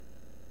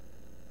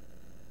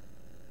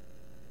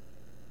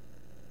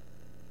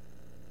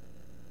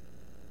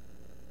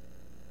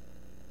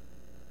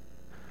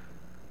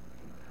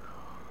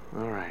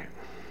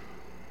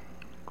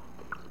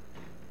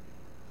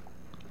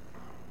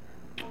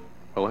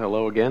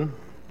hello again.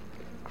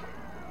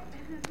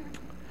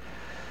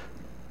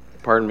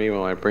 Pardon me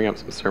while I bring up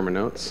some sermon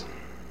notes.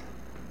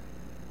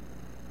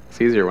 It's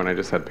easier when I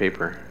just had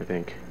paper, I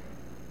think.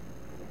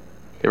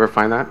 You ever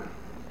find that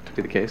to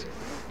be the case?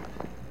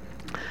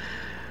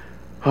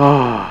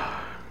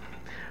 Oh,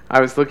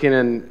 I was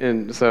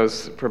looking so I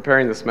was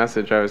preparing this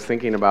message, I was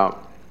thinking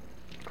about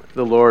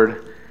the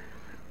Lord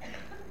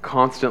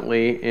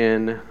constantly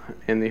in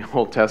the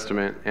Old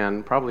Testament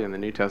and probably in the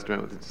New Testament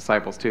with the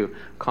disciples too,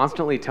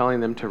 constantly telling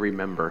them to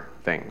remember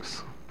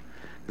things.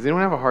 Does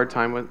anyone have a hard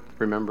time with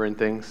remembering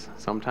things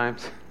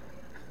sometimes?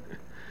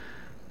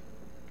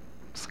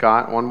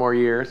 Scott, one more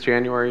year, it's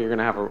January, you're going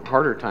to have a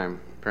harder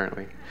time,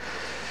 apparently.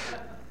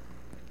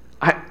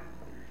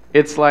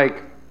 It's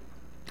like,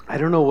 I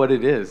don't know what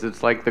it is.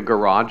 It's like the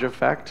garage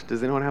effect.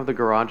 Does anyone have the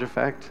garage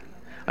effect?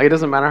 Like, it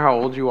doesn't matter how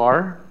old you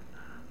are.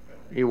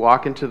 You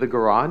walk into the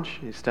garage,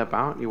 you step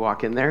out, you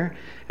walk in there,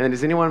 and then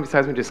does anyone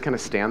besides me just kind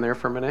of stand there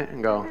for a minute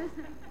and go,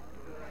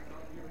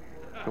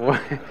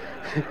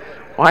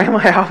 why am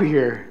I out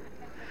here?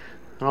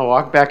 And I'll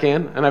walk back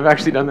in, and I've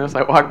actually done this.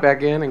 I walk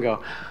back in and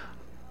go,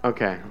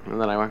 okay, and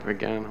then I walk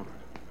back in.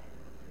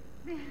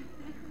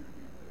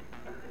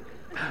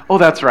 Oh,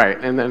 that's right.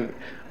 And then,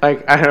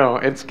 like, I don't know,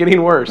 it's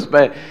getting worse,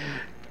 but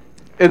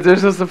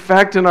there's this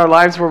effect in our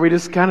lives where we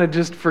just kind of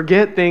just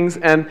forget things,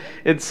 and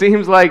it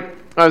seems like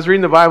I was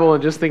reading the Bible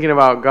and just thinking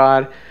about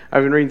God.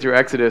 I've been reading through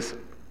Exodus,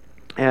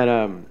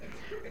 and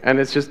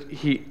it's just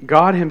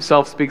God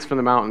Himself speaks from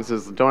the mountains.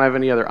 Says, "Don't have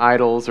any other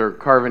idols or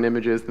carven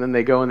images." And then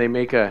they go and they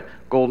make a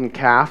golden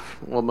calf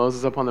while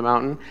Moses up on the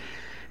mountain.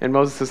 And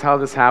Moses says, "How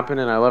did this happen?"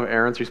 And I love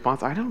Aaron's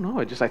response. I don't know.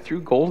 I threw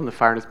gold in the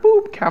fire and just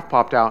boop, calf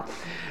popped out.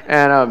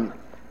 And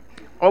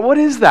what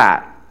is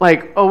that?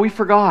 Like, we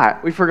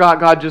forgot. We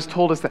forgot God just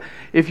told us that.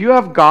 If you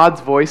have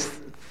God's voice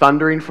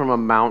thundering from a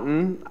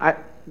mountain,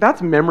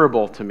 that's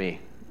memorable to me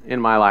in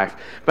my life.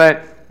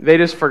 But they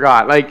just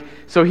forgot. Like,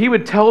 so He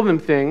would tell them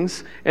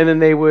things, and then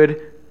they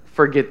would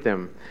forget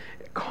them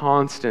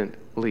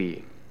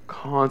constantly.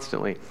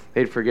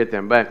 They'd forget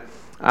them. But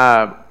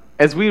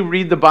as we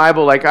read the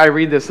Bible, like I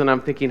read this, and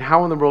I'm thinking,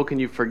 how in the world can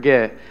you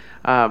forget?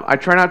 I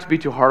try not to be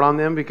too hard on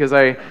them because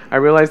I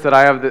realize that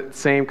I have the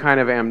same kind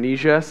of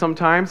amnesia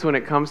sometimes when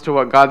it comes to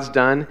what God's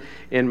done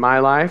in my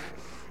life.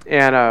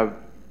 And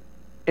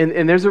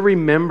there's a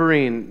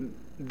remembering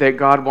that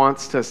God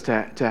wants us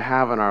to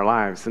have in our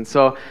lives. And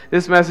so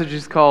this message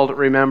is called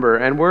Remember.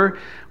 And we're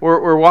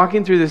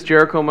walking through this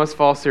Jericho Must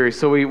Fall series.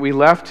 So we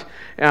left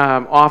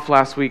off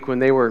last week when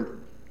they were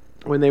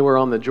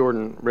on the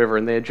Jordan River,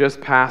 and they had just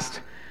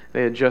passed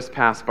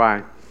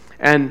by.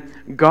 And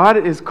God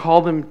has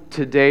called them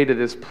today to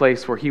this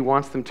place where He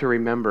wants them to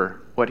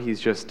remember what He's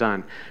just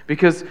done.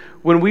 Because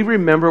when we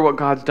remember what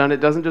God's done,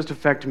 it doesn't just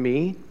affect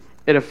me,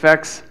 it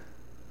affects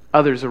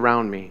others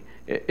around me.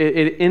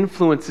 It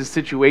influences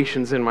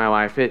situations in my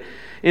life. It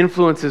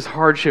influences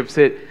hardships,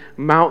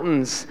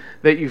 mountains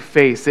that you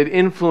face. It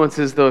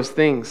influences those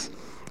things.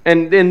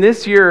 And in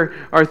this year,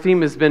 our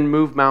theme has been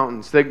Move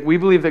Mountains. That we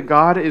believe that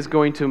God is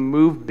going to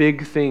move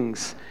big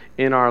things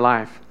in our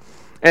life.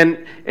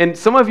 And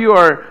some of you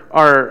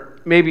are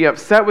maybe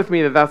upset with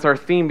me that that's our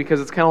theme,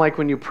 because it's kind of like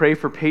when you pray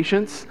for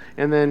patience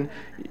and then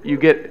you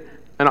get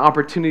an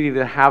opportunity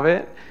to have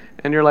it.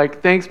 And you're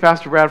like, thanks,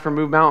 Pastor Brad, for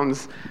Move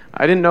Mountains.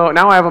 I didn't know.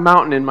 Now I have a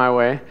mountain in my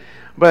way.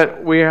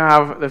 But we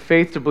have the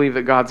faith to believe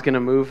that God's going to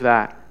move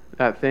that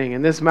thing.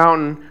 And this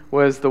mountain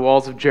was the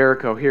walls of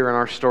Jericho here in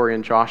our story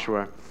in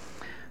Joshua.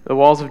 The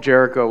walls of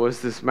Jericho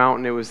was this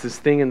mountain. It was this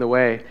thing in the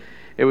way.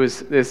 It was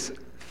this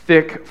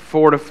thick,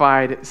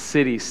 fortified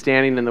city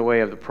standing in the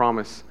way of the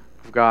promise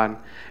of God.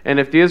 And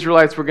if the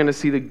Israelites were going to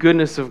see the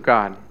goodness of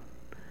God,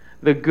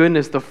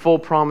 the full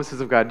promises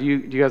of God, do you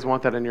guys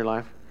want that in your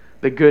life?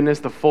 The goodness,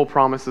 the full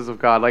promises of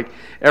God. Like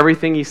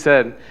everything He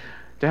said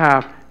to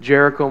have,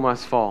 Jericho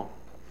must fall.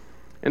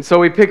 And so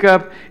we pick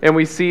up and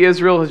we see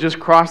Israel has just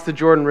crossed the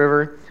Jordan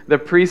River. The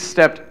priests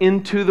stepped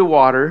into the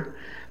water.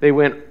 They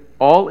went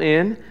all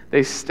in.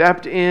 They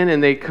stepped in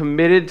and they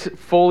committed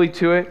fully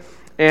to it.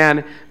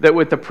 And that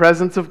with the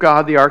presence of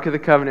God, the Ark of the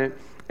Covenant,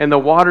 and the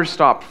water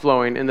stopped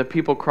flowing and the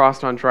people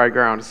crossed on dry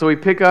ground. So we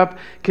pick up,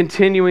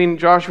 continuing,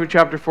 Joshua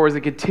chapter 4 is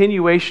a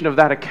continuation of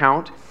that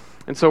account.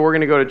 And so we're going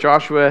to go to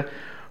Joshua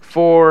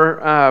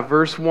 4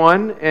 verse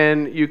 1,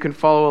 and you can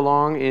follow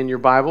along in your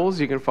Bibles.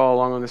 You can follow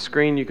along on the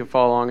screen. You can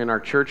follow along in our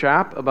church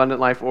app,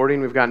 Abundant Life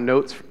Ordering. We've got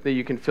notes that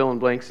you can fill in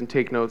blanks and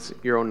take notes,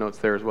 your own notes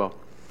there as well.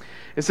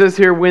 It says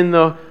here, when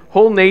the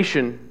whole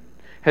nation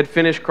had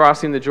finished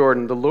crossing the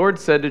Jordan, the Lord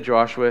said to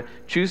Joshua,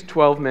 choose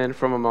 12 men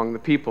from among the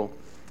people,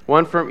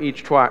 one from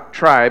each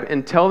tribe,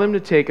 and tell them to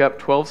take up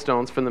 12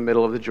 stones from the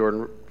middle of the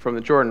Jordan,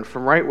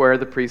 from right where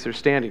the priests are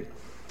standing,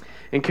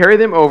 and carry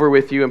them over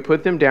with you and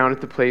put them down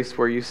at the place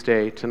where you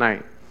stay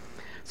tonight.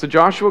 So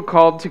Joshua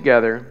called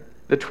together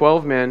the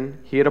 12 men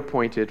he had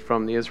appointed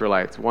from the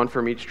Israelites, one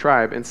from each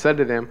tribe, and said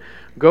to them,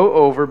 go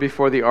over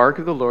before the ark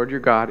of the Lord your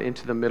God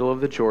into the middle of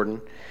the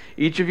Jordan.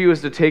 Each of you is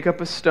to take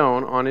up a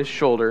stone on his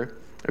shoulder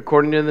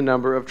according to the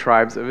number of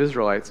tribes of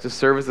Israelites, to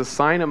serve as a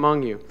sign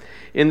among you.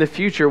 In the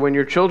future, when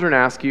your children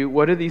ask you,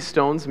 'What do these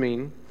stones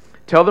mean?'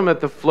 tell them that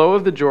the flow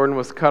of the Jordan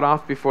was cut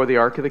off before the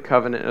ark of the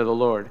covenant of the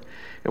Lord.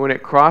 And when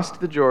it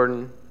crossed the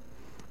Jordan,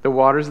 the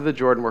waters of the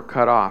Jordan were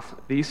cut off.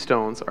 These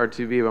stones are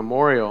to be a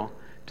memorial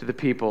to the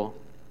people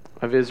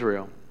of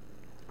Israel."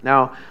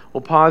 Now,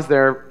 we'll pause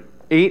there.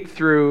 8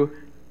 through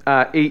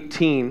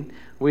 18,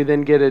 we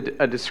then get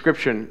a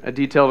description, a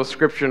detailed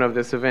description of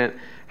this event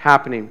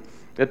happening.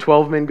 The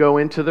 12 men go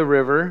into the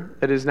river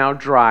that is now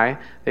dry.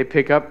 They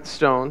pick up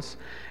stones,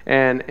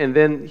 and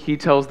then he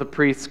tells the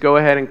priests, "Go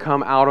ahead and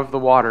come out of the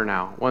water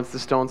now," once the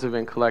stones have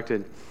been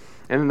collected.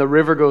 And then the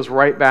river goes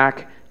right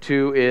back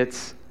to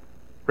its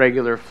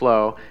regular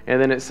flow,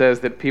 and then it says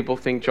that people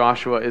think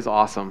Joshua is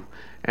awesome,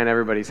 and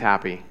everybody's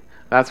happy.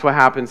 That's what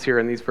happens here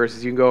in these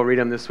verses. You can go read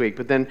them this week.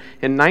 But then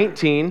in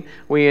 19,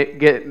 we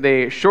get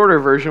the shorter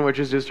version, which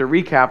is just a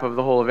recap of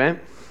the whole event.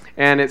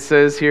 And it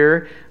says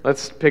here,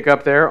 let's pick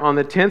up there, "On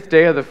the 10th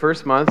day of the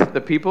first month,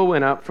 the people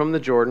went up from the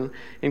Jordan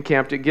and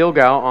camped at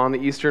Gilgal on the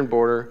eastern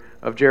border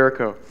of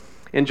Jericho.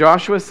 And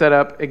Joshua set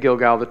up at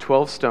Gilgal the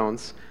 12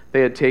 stones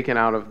they had taken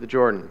out of the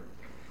Jordan.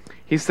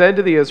 He said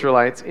to the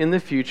Israelites, 'In the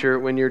future,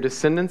 when your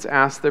descendants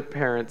ask their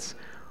parents,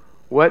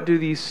 "What do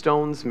these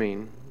stones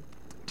mean?"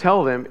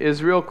 tell them,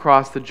 Israel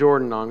crossed the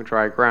Jordan on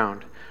dry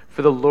ground.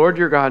 For the Lord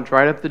your God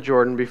dried up the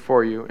Jordan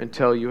before you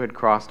until you had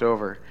crossed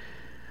over.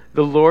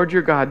 The Lord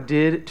your God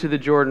did to the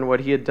Jordan what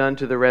he had done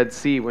to the Red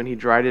Sea when he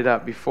dried it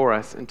up before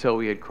us until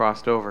we had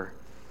crossed over.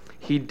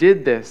 He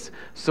did this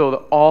so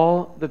that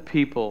all the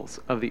peoples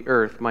of the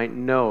earth might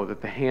know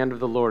that the hand of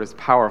the Lord is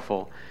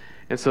powerful,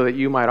 and so that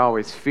you might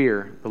always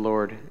fear the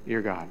Lord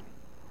your God.'"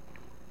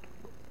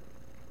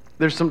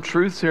 There's some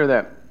truths here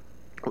that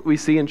we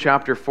see in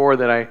chapter 4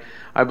 that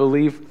I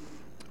believe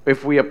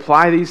if we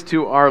apply these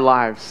to our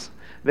lives,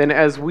 then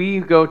as we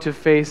go to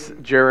face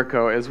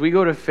Jericho, as we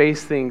go to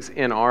face things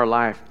in our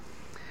life,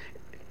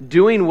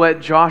 doing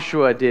what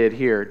Joshua did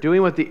here,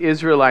 doing what the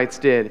Israelites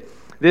did,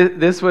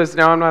 this was,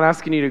 now I'm not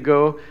asking you to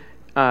go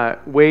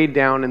wade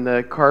down in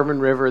the Carbon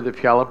River, the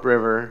Puyallup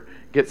River,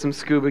 get some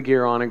scuba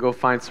gear on and go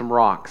find some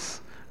rocks,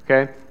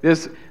 okay?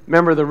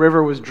 Remember, the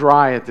river was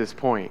dry at this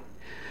point.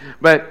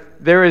 But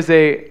there is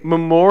a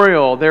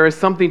memorial, there is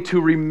something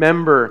to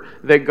remember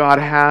that God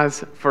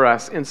has for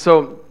us. And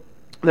so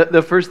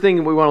the first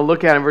thing we want to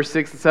look at in verse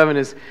 6 and 7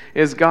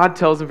 is God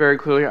tells them very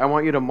clearly, "I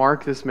want you to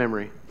mark this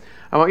memory.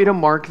 I want you to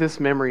mark this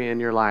memory in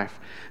your life.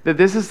 That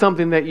this is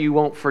something that you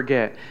won't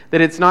forget.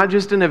 That it's not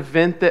just an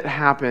event that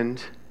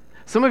happened.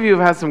 Some of you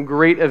have had some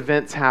great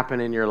events happen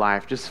in your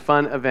life, just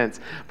fun events.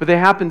 But they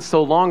happened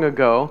so long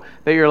ago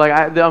that you're like,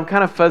 I'm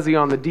kind of fuzzy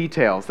on the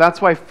details.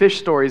 That's why fish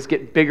stories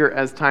get bigger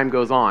as time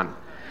goes on.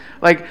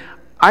 Like,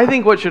 I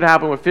think what should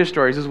happen with fish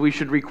stories is we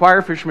should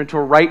require fishermen to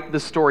write the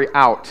story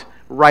out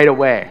right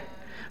away,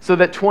 so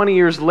that 20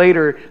 years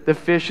later, the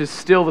fish is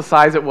still the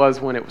size it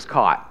was when it was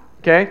caught.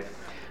 Okay?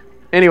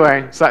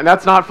 Anyway, so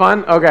that's not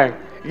fun? Okay.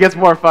 It gets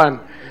more fun.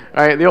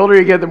 All right, the older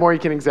you get, the more you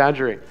can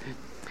exaggerate.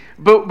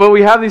 But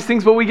we have these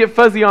things, but we get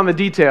fuzzy on the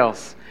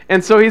details.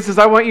 And so he says,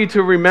 I want you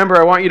to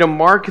remember, I want you to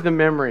mark the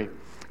memory.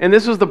 And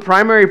this was the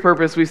primary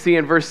purpose we see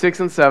in verse 6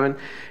 and 7,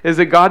 is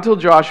that God told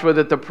Joshua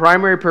that the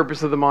primary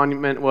purpose of the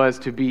monument was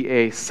to be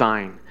a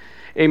sign,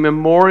 a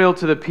memorial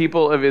to the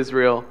people of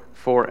Israel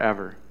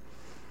forever.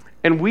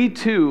 And we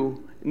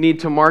too need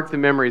to mark the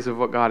memories of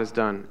what God has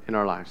done in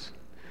our lives.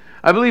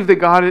 I believe that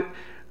God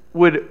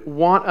would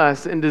want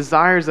us and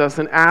desires us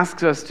and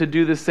asks us to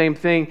do the same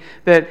thing,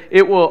 that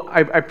it will,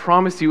 I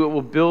promise you, it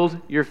will build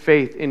your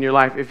faith in your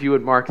life if you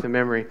would mark the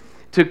memory,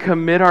 to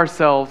commit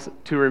ourselves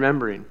to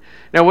remembering.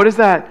 Now, what does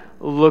that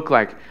look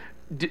like?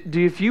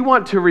 If you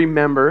want to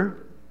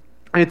remember,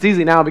 and it's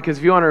easy now because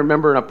if you want to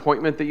remember an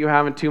appointment that you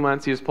have in 2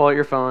 months, you just pull out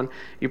your phone,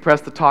 you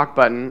press the talk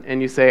button,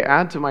 and you say,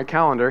 add to my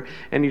calendar,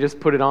 and you just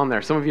put it on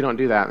there. Some of you don't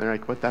do that, and they're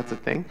like, what, that's a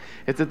thing?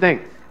 It's a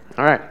thing.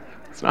 All right.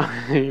 It's not,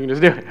 you can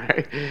just do it,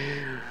 right?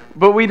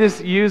 But we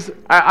just use,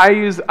 I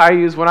use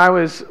when I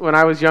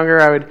was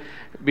younger, I would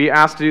be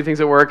asked to do things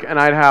at work, and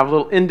I'd have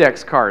little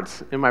index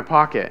cards in my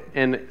pocket,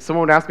 and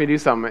someone would ask me to do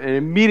something, and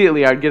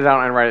immediately I'd get it out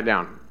and I'd write it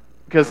down.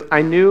 Because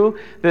I knew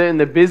that in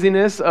the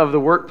busyness of the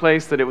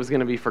workplace that it was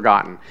going to be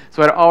forgotten.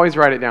 So I'd always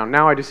write it down.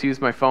 Now I just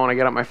use my phone. I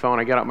get out my phone,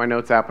 I get out my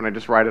notes app, and I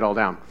just write it all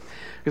down.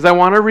 Because I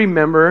want to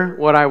remember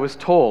what I was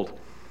told.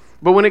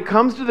 But when it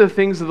comes to the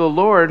things of the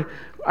Lord,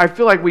 I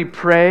feel like we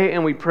pray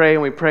and we pray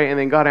and we pray, and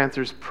then God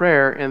answers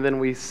prayer, and then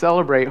we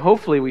celebrate.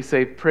 Hopefully we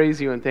say,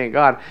 praise you and thank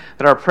God,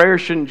 that our prayer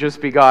shouldn't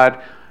just be,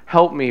 God,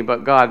 help me,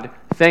 but God,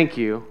 thank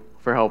you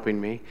for helping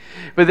me.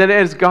 But then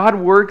as God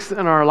works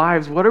in our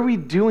lives, what are we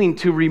doing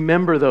to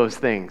remember those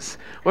things?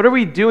 What are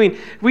we doing?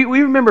 We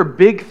remember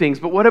big things,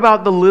 but what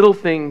about the little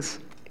things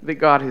that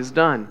God has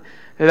done?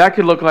 And that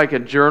could look like a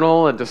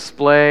journal, a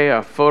display,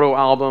 a photo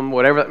album,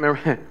 whatever.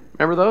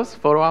 Remember those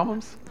photo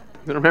albums?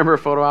 Remember a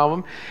photo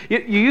album? You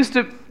used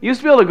to be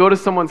able to go to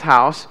someone's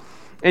house,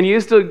 and you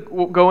used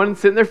to go in and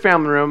sit in their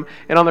family room,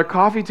 and on their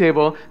coffee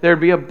table, there'd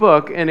be a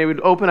book, and it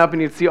would open up,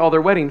 and you'd see all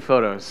their wedding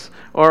photos,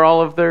 or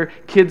all of their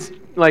kids'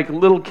 like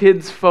little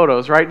kids'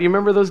 photos, right? Do you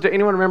remember those days?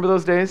 Anyone remember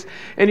those days?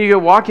 And you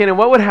could walk in, and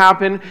what would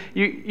happen?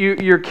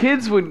 Your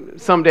kids would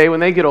someday, when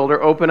they get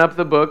older, open up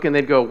the book, and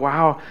they'd go,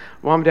 "Wow,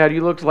 Mom, Dad,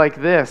 you looked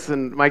like this."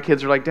 And my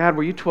kids are like, "Dad,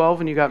 were you 12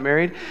 when you got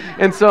married?"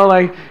 And so,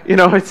 like,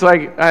 it's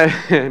like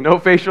no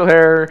facial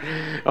hair,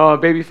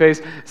 baby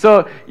face.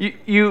 So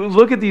you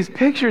look at these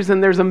pictures,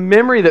 and there's a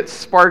memory that's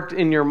sparked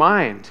in your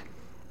mind,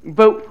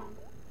 but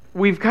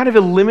we've kind of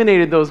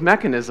eliminated those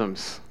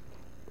mechanisms,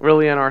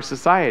 really, in our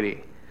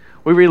society.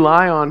 We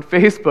rely on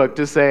Facebook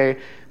to say,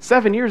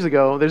 7 years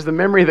ago, there's the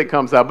memory that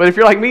comes up. But if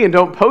you're like me and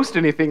don't post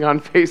anything on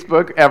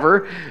Facebook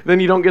ever, then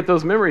you don't get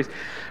those memories.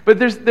 But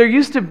there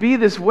used to be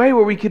this way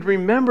where we could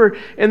remember,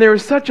 and there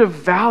was such a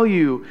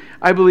value,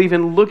 I believe,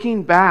 in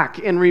looking back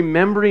and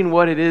remembering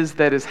what it is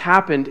that has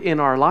happened in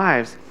our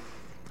lives.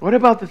 What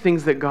about the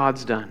things that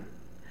God's done?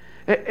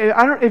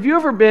 Have you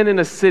ever been in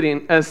a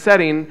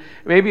setting,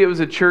 maybe it was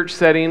a church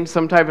setting,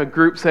 some type of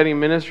group setting,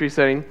 ministry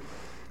setting,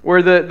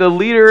 where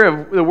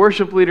the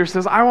worship leader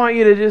says, "I want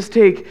you to just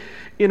take,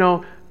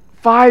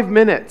 5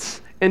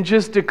 minutes and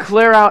just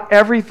declare out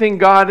everything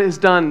God has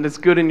done that's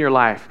good in your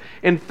life."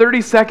 And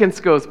 30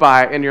 seconds goes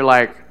by and you're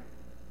like,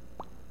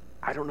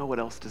 "I don't know what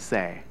else to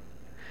say."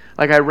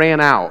 Like, I ran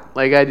out.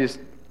 Like,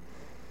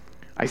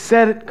 I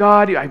said it,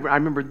 God, I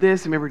remembered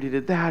this, I remembered you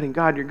did that, and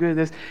God, you're good at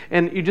this.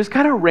 And you just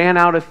kind of ran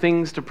out of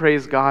things to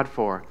praise God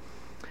for.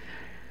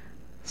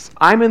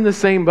 I'm in the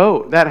same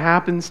boat. That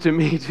happens to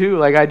me too.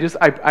 Like,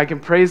 I can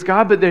praise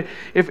God, but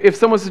if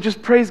someone says,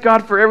 "Just praise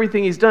God for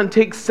everything He's done,"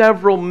 take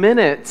several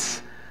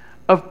minutes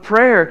of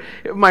prayer.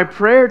 My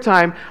prayer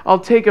time, I'll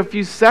take a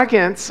few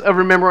seconds of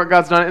remember what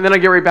God's done, and then I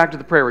get right back to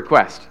the prayer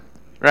request,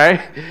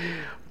 right?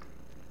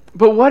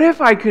 But what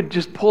if I could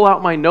just pull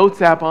out my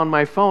notes app on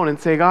my phone and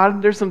say,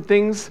 "God, there's some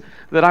things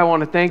that I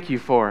want to thank you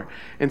for,"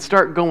 and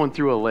start going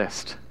through a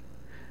list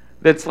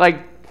that's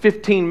like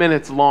 15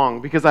 minutes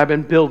long because I've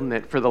been building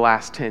it for the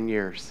last 10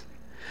 years.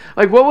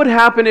 Like, what would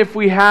happen if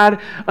we had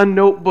a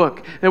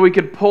notebook that we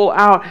could pull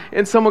out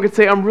and someone could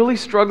say, "I'm really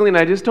struggling,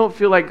 I just don't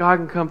feel like God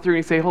can come through," and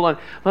you say, "Hold on,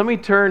 let me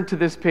turn to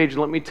this page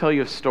and let me tell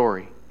you a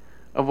story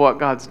of what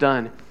God's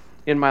done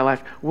in my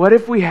life." What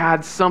if we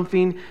had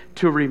something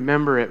to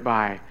remember it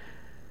by?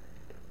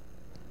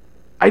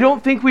 I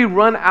don't think we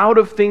run out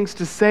of things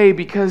to say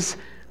because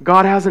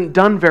God hasn't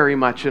done very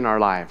much in our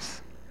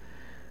lives.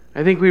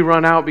 I think we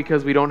run out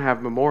because we don't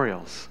have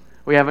memorials.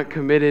 We haven't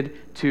committed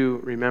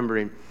to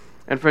remembering.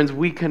 And friends,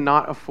 we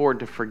cannot afford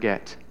to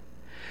forget.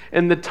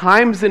 In the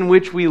times in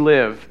which we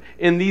live,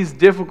 in these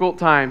difficult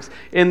times,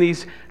 in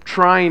these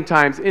trying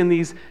times, in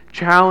these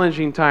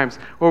challenging times,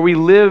 where we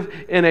live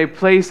in a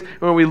place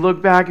where we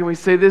look back and we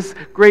say, "This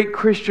great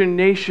Christian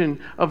nation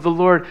of the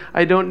Lord,"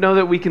 I don't know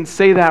that we can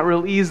say that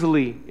real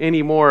easily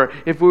anymore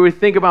if we would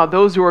think about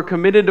those who are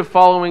committed to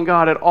following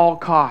God at all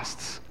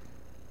costs.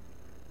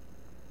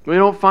 We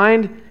don't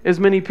find as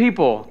many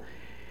people.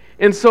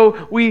 And so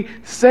we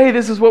say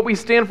this is what we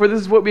stand for, this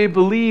is what we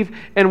believe,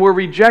 and we're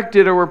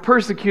rejected or we're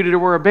persecuted or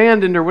we're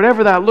abandoned or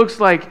whatever that looks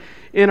like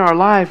in our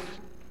life.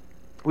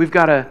 We've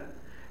got to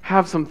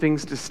have some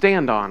things to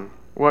stand on,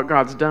 what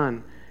God's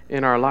done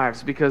in our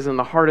lives, because in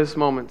the hardest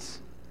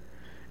moments,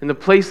 in the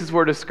places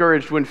we're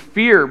discouraged, when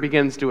fear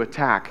begins to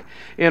attack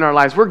in our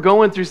lives, we're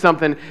going through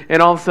something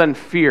and all of a sudden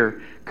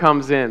fear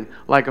comes in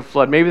like a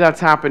flood. Maybe that's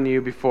happened to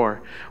you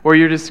before, where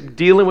you're just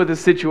dealing with a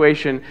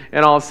situation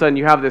and all of a sudden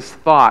you have this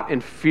thought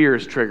and fear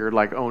is triggered,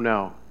 like, "Oh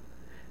no."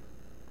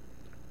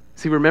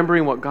 See,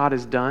 remembering what God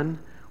has done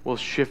will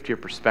shift your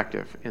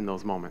perspective in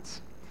those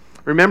moments.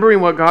 Remembering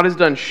what God has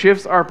done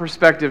shifts our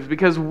perspective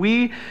because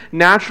we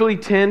naturally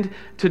tend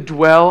to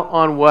dwell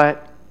on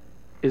what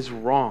is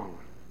wrong.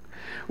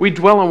 We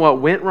dwell on what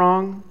went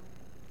wrong,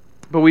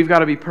 but we've got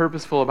to be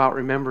purposeful about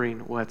remembering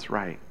what's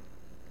right.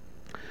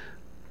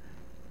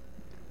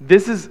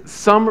 This is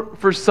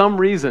for some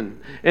reason,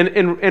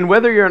 and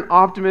whether you're an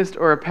optimist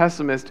or a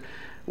pessimist,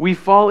 we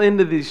fall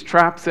into these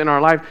traps in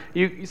our life.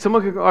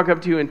 Someone could walk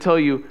up to you and tell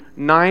you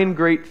 9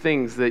 great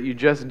things that you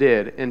just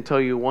did and tell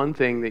you one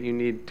thing that you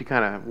need to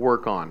kind of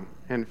work on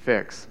and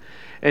fix.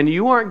 And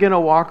you aren't going to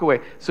walk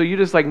away. So you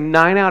just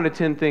 9 out of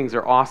 10 things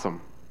are awesome.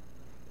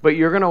 But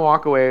you're going to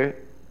walk away,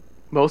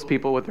 most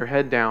people, with their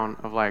head down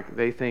of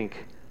they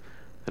think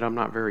that I'm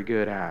not very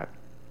good at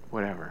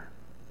whatever.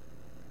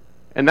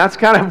 And that's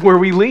kind of where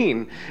we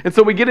lean. And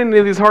so we get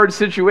into these hard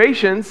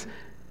situations,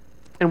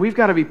 and we've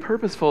got to be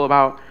purposeful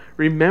about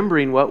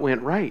remembering what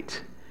went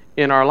right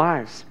in our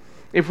lives.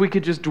 If we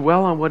could just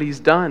dwell on what He's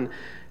done,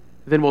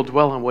 then we'll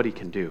dwell on what He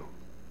can do.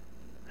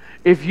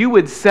 If you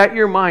would set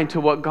your mind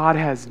to what God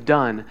has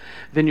done,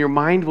 then your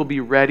mind will be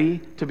ready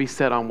to be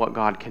set on what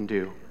God can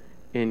do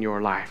in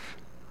your life.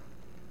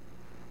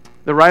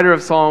 The writer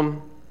of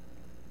Psalm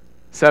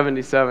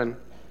 77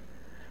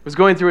 was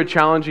going through a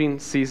challenging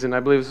season. I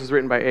believe this was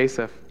written by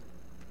Asaph.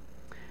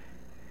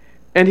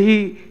 And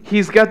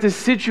he's got this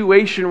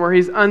situation where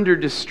he's under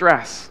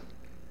distress.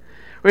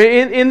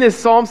 In this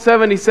Psalm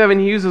 77,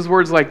 he uses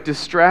words like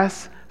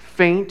distress,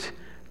 faint,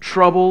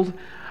 troubled.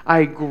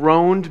 I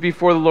groaned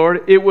before the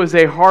Lord. It was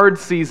a hard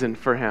season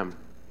for him.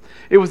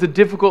 It was a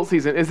difficult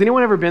season. Has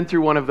anyone ever been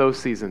through one of those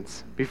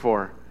seasons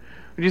before?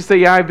 Would you say,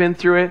 yeah, I've been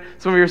through it?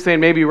 Some of you are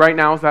saying, maybe right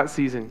now is that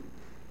season.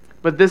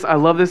 But I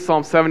love this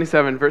Psalm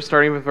 77,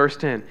 starting with verse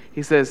 10.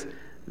 He says,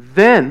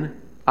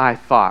 then I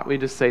thought. We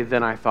just say,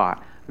 then I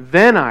thought.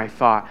 Then I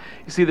thought.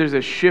 You see, there's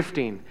a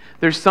shifting.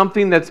 There's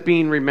something that's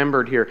being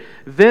remembered here.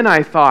 Then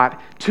I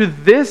thought, to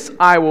this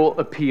I will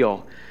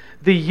appeal.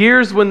 The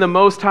years when the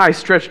Most High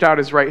stretched out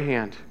his right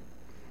hand.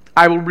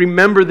 I will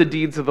remember the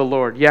deeds of the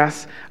Lord.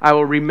 Yes, I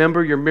will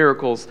remember your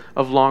miracles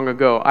of long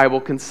ago. I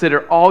will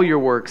consider all your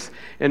works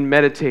and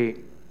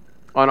meditate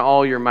on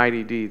all your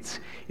mighty deeds.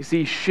 You see,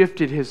 he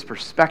shifted his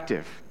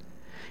perspective.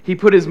 He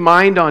put his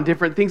mind on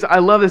different things. I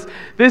love this.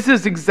 This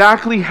is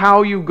exactly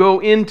how you go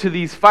into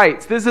these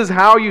fights. This is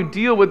how you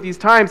deal with these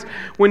times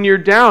when you're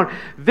down.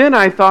 Then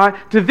I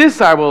thought, to this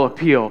I will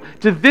appeal.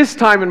 To this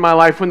time in my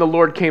life when the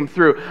Lord came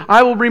through.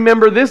 I will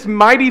remember this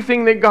mighty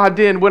thing that God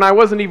did when I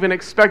wasn't even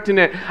expecting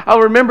it.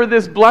 I'll remember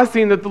this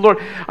blessing that the Lord...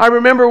 I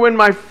remember when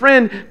my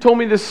friend told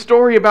me this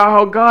story about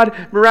how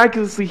God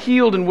miraculously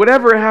healed, and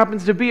whatever it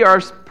happens to be,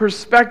 our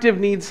perspective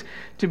needs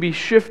to be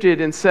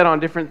shifted and set on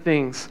different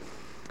things.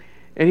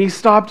 And he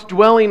stopped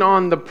dwelling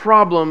on the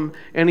problem,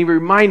 and he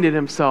reminded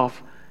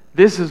himself,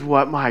 this is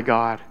what my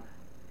God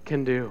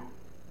can do.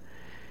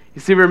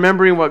 You see,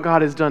 remembering what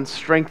God has done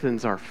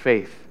strengthens our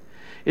faith.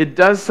 It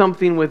does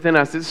something within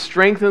us. It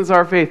strengthens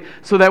our faith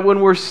so that when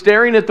we're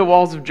staring at the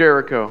walls of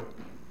Jericho,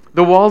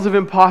 the walls of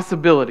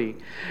impossibility,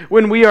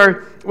 when we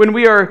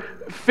are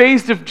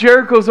faced, if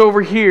Jericho's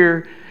over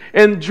here,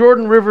 and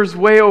Jordan River's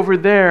way over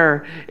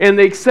there, and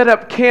they set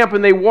up camp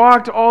and they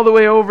walked all the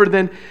way over,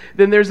 then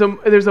there's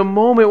a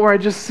moment where I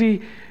just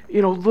see,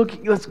 look,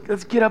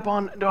 let's get up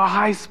on to a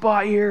high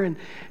spot here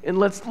and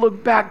let's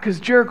look back, because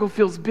Jericho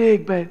feels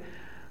big,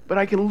 but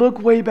I can look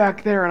way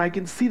back there and I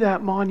can see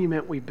that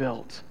monument we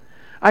built.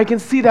 I can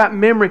see that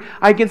memory.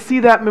 I can see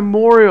that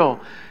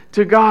memorial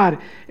to God,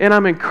 and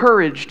I'm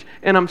encouraged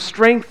and I'm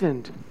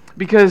strengthened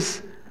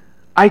because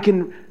I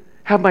can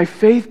have my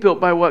faith built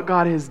by what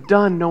God has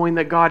done, knowing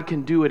that God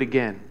can do it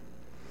again.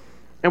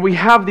 And we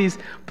have these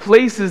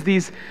places,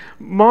 these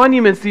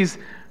monuments, these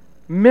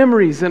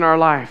memories in our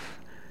life.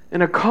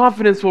 And a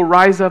confidence will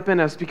rise up in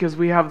us because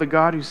we have the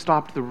God who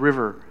stopped the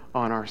river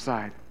on our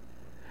side.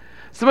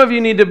 Some of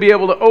you need to be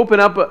able to open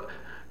up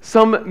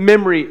some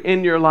memory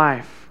in your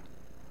life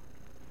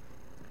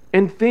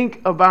and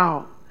think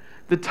about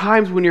the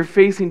times when you're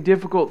facing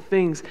difficult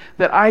things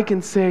that I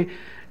can say,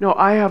 no,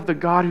 I have the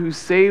God who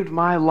saved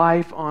my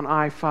life on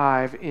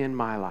I-5 in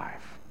my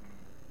life.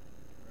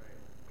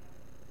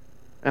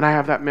 And I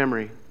have that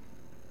memory.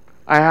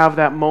 I have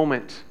that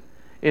moment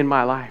in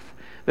my life.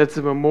 That's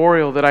a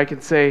memorial that I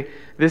can say,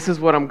 this is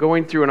what I'm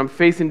going through and I'm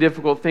facing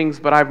difficult things,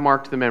 but I've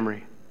marked the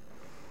memory.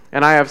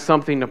 And I have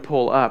something to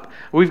pull up.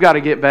 We've got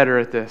to get better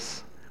at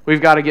this.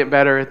 We've got to get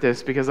better at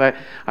this because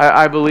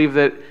I believe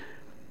that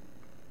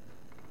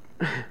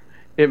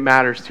it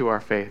matters to our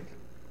faith.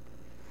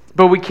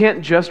 But we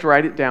can't just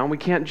write it down. We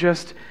can't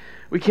just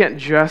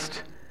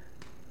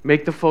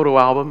make the photo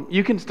album.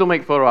 You can still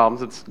make photo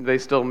albums. They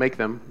still make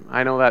them.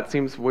 I know that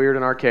seems weird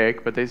and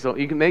archaic, but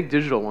you can make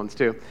digital ones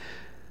too.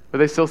 But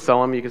they still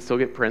sell them. You can still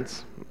get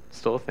prints. It's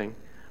still a thing.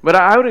 But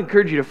I would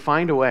encourage you to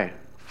find a way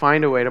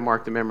to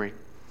mark the memory.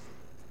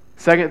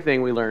 Second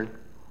thing we learn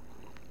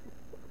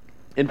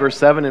in verse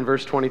 7 and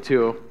verse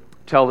 22,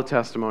 tell the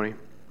testimony.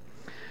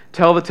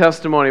 Tell the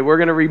testimony. We're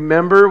going to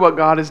remember what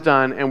God has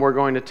done, and we're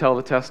going to tell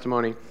the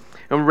testimony.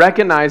 And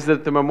recognize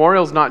that the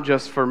memorial is not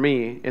just for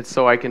me, it's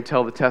so I can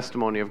tell the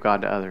testimony of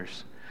God to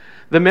others.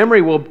 The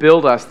memory will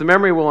build us. The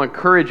memory will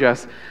encourage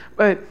us.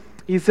 But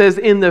he says,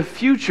 in the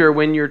future,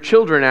 when your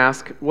children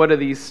ask, what do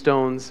these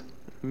stones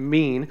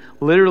mean?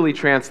 Literally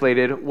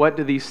translated, what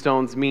do these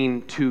stones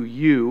mean to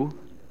you?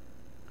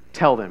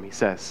 Tell them, he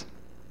says.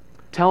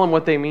 Tell them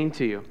what they mean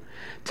to you.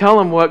 Tell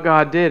them what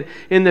God did.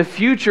 In the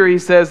future, he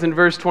says in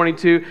verse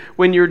 22,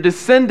 when your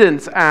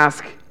descendants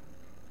ask,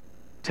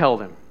 tell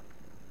them.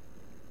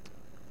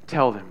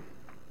 Tell them.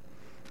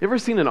 You ever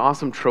seen an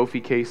awesome trophy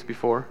case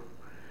before?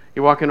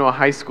 You walk into a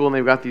high school and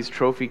they've got these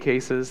trophy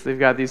cases. They've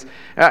got these,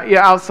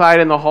 outside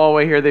in the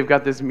hallway here, they've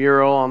got this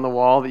mural on the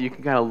wall that you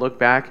can kind of look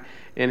back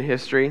in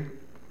history.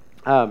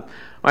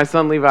 My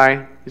son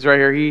Levi, he's right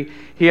here.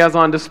 He has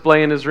on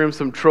display in his room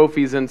some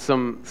trophies and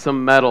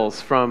some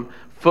medals from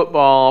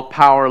football,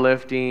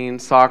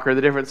 powerlifting, soccer,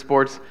 the different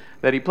sports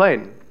that he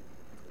played.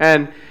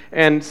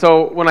 And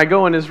so when I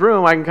go in his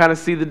room, I can kind of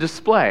see the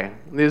display.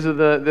 This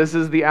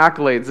is the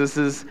accolades. This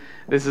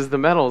is the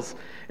medals.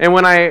 And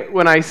when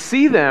I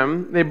see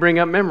them, they bring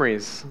up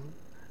memories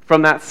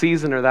from that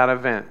season or that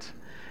event.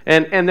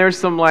 And there's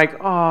some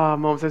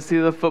moments. I see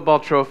the football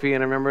trophy,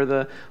 and I remember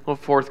the little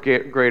fourth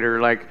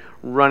grader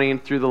running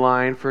through the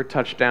line for a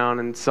touchdown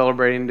and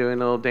celebrating, doing a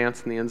little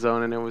dance in the end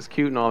zone, and it was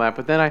cute and all that.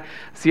 But then I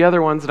see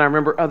other ones, and I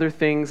remember other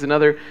things and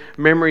other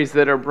memories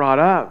that are brought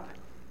up.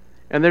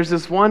 And there's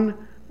this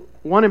one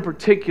in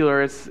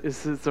particular.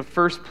 It's a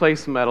first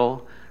place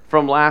medal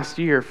from last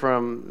year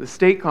from the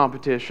state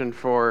competition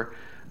for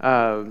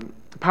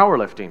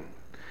powerlifting.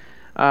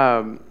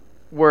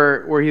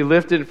 where he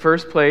lifted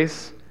first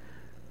place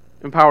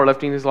in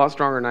powerlifting. He's a lot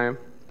stronger than I am.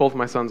 Both of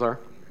my sons are.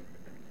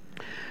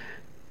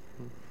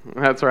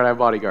 That's right. I have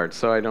bodyguards,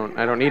 so I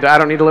don't need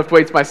to lift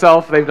weights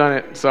myself. They've done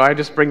it, so I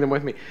just bring them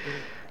with me.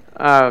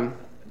 But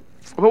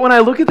when I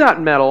look at that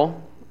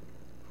medal,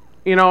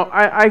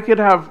 I could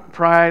have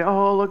pride.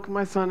 Oh, look,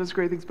 my son does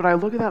great things. But I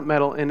look at that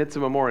medal, and it's a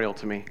memorial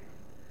to me.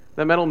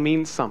 That medal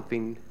means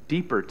something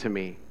deeper to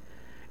me.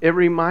 It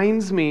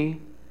reminds me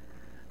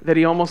that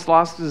he almost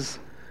lost his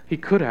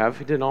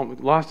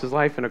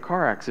life in a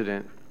car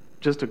accident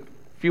just a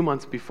few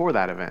months before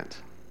that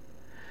event.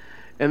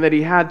 And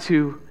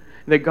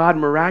that God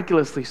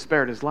miraculously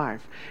spared his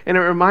life. And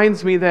it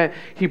reminds me that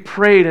he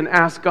prayed and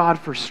asked God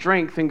for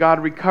strength, and God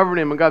recovered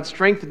him, and God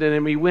strengthened him,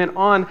 and he went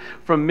on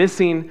from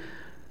missing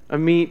a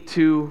meet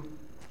to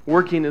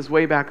working his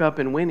way back up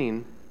and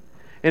winning.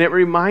 And it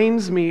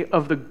reminds me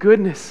of the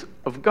goodness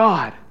of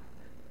God,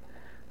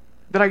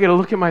 that I get to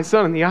look at my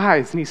son in the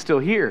eyes and he's still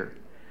here.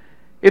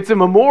 It's a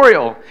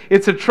memorial.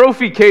 It's a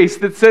trophy case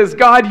that says,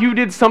 God, you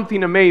did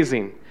something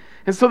amazing.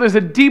 And so there's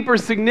a deeper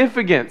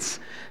significance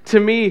to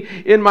me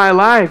in my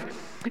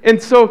life.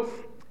 And so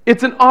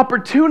it's an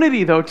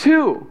opportunity, though,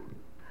 too.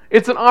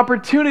 It's an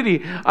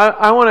opportunity.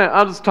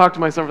 I'll just talk to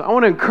myself. I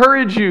want to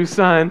encourage you,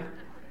 son,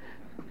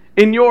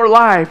 in your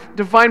life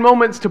to find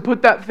moments to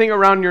put that thing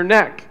around your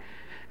neck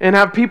and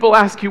have people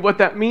ask you what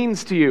that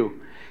means to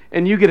you.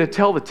 And you get to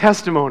tell the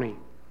testimony.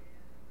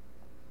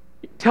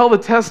 Tell the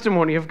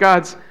testimony of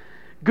God's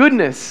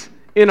goodness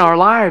in our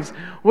lives.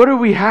 What do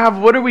we have?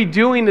 What are we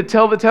doing to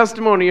tell the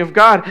testimony of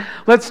God?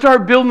 Let's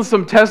start building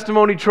some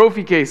testimony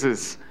trophy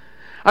cases.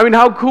 I mean,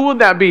 how cool would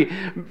that be?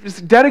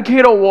 Just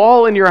dedicate a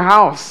wall in your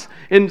house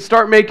and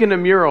start making a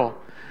mural.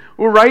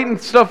 We're writing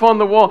stuff on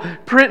the wall,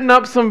 printing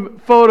up some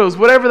photos,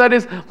 whatever that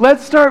is.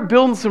 Let's start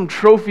building some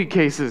trophy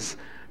cases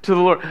to the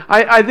Lord.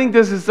 I think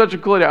this is such a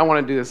cool idea. I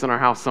want to do this in our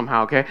house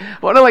somehow, okay? I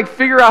want to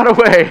figure out a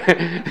way.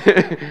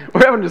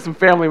 We're having just some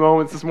family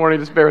moments this morning,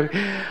 just bear with me.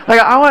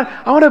 I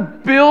want to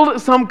build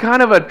some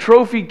kind of a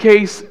trophy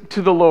case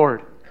to the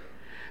Lord.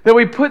 That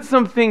we put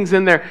some things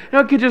in there.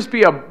 It could just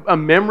be a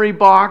memory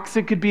box.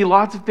 It could be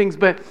lots of things,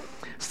 but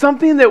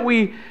something that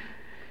we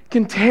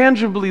can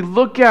tangibly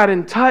look at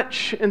and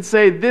touch and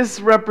say, this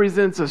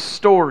represents a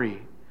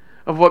story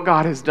of what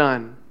God has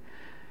done.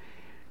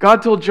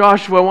 God told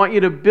Joshua, I want you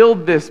to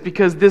build this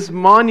because this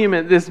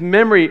monument, this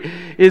memory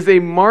is a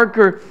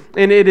marker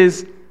and it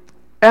is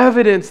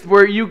evidence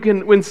where you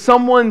can, when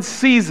someone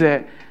sees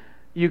it,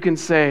 you can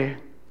say,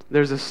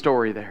 there's a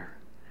story there.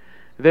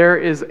 There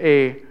is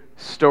a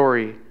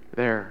story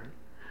there.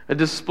 A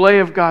display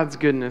of God's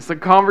goodness, a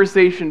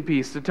conversation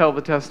piece to tell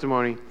the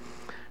testimony.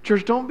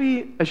 Church, don't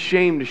be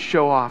ashamed to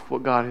show off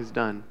what God has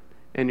done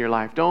in your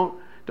life. Don't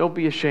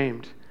be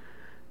ashamed.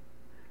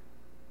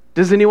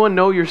 Does anyone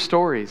know your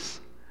stories?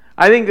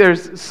 I think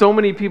there's so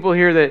many people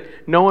here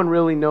that no one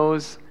really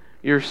knows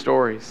your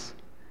stories.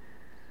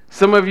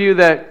 Some of you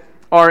that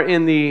are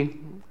in the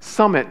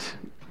summit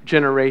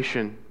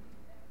generation,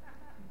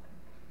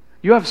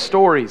 you have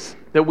stories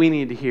that we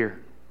need to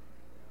hear.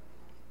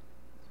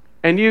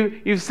 And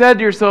you've said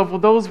to yourself, well,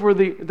 those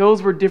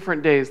were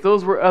different days.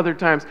 Those were other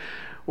times.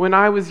 When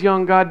I was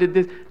young, God did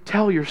this.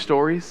 Tell your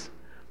stories.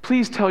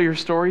 Please tell your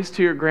stories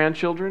to your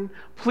grandchildren.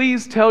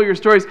 Please tell your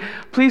stories.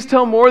 Please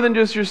tell more than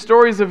just your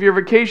stories of your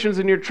vacations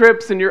and your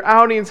trips and your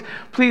outings.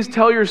 Please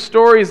tell your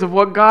stories of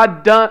what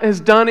God has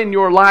done in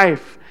your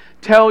life.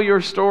 Tell your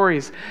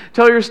stories.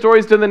 Tell your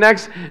stories to the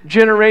next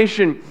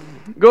generation.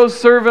 Go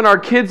serve in our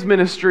kids'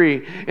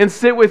 ministry and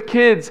sit with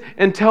kids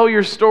and tell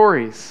your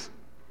stories.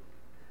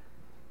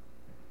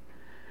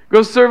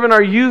 Go serve in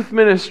our youth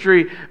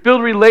ministry.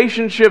 Build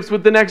relationships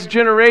with the next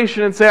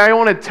generation and say, I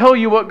want to tell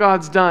you what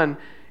God's done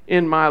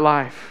in my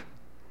life.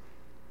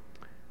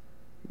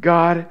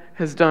 God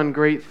has done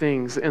great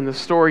things, and the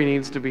story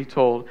needs to be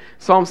told.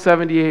 Psalm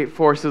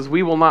 78:4 says,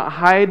 we will not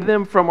hide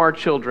them from our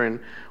children.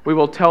 We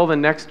will tell the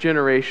next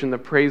generation the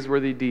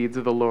praiseworthy deeds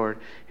of the Lord,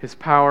 His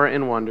power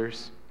and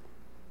wonders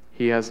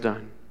He has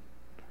done.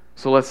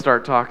 So let's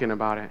start talking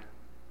about it.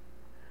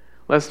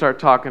 Let's start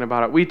talking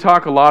about it. We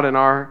talk a lot in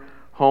our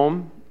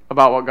home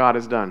about what God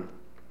has done.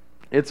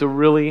 It's a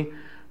really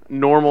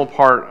normal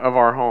part of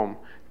our home,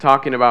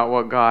 talking about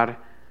what God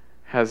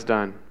has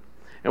done.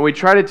 And we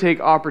try to take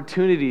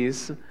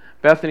opportunities,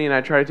 Bethany and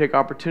I try to take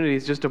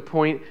opportunities just to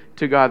point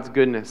to God's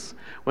goodness.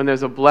 When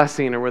there's a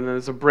blessing or when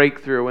there's a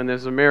breakthrough, when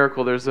there's a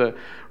miracle, there's a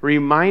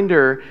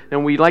reminder,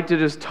 and we like to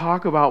just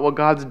talk about what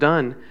God's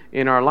done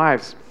in our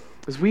lives.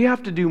 Because we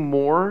have to do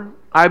more,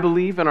 I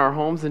believe, in our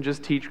homes than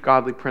just teach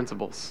godly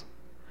principles.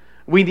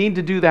 We need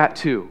to do that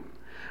too.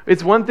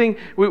 It's one thing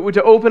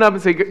to open up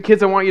and say,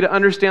 kids, I want you to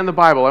understand the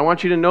Bible. I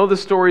want you to know the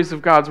stories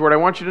of God's Word. I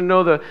want you to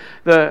know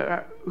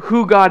the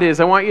who God is.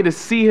 I want you to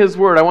see His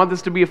Word. I want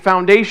this to be a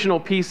foundational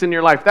piece in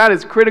your life. That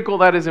is critical.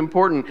 That is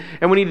important.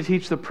 And we need to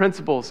teach the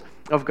principles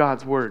of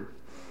God's Word.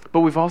 But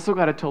we've also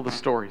got to tell the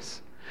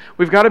stories.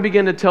 We've got to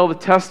begin to tell the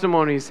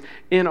testimonies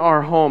in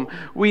our home.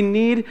 We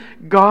need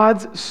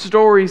God's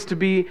stories to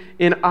be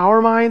in our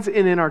minds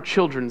and in our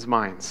children's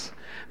minds.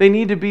 They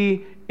need to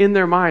be in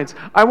their minds.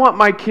 I want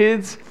my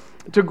kids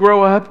to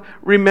grow up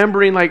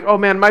remembering like, oh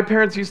man, my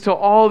parents used to tell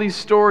all these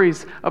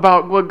stories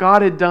about what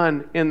God had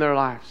done in their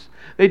lives.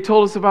 They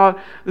told us about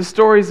the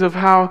stories of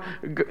how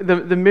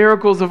the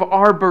miracles of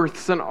our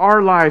births and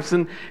our lives,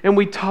 and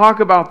we talk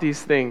about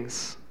these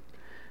things.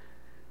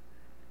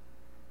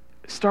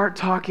 Start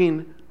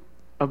talking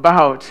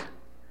about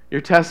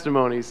your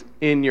testimonies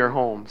in your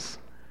homes.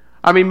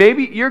 I mean,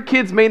 maybe your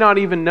kids may not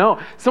even know.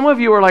 Some of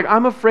you are like,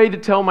 I'm afraid to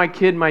tell my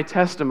kid my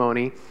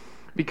testimony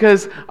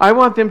because I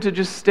want them to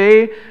just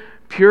stay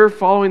pure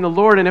following the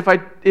Lord. And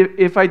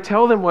if I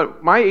tell them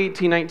what my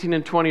 18, 19,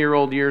 and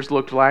 20-year-old years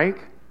looked like,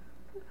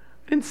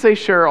 I didn't say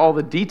share all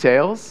the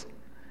details,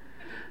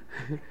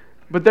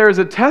 but there is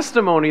a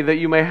testimony that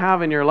you may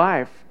have in your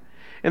life.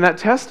 And that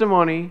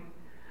testimony,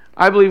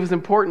 I believe, is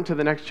important to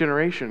the next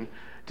generation,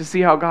 to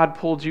see how God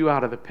pulled you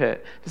out of the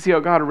pit, to see how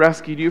God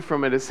rescued you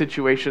from a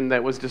situation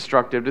that was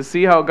destructive, to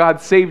see how God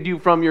saved you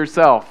from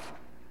yourself.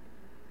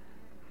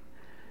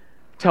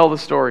 Tell the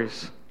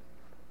stories.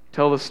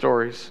 Tell the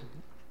stories.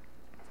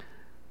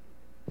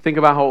 Think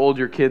about how old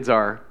your kids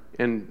are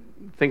and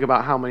think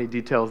about how many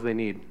details they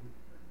need.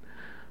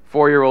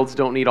 4-year-olds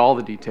don't need all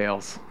the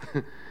details.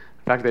 In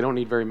fact, they don't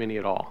need very many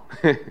at all.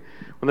 When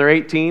they're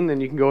 18,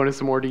 then you can go into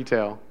some more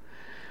detail.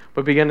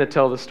 But begin to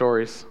tell the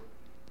stories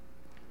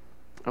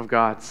of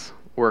God's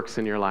works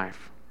in your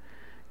life.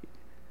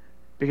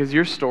 Because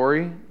your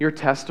story, your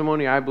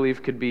testimony, I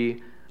believe, could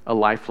be a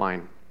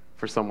lifeline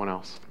for someone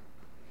else.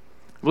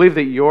 I believe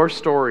that your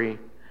story,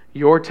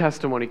 your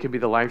testimony could be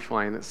the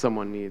lifeline that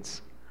someone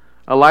needs.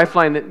 A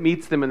lifeline that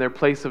meets them in their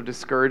place of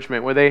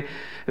discouragement, where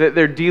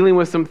they're dealing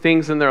with some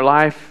things in their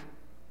life.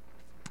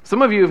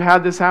 Some of you have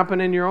had this happen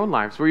in your own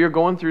lives, where you're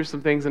going through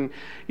some things and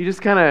you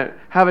just kind of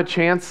have a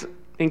chance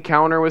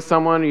encounter with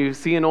someone, you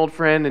see an old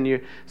friend and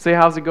you say,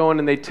 how's it going?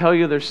 And they tell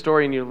you their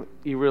story and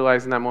you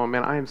realize in that moment,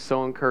 man, I am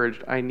so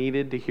encouraged. I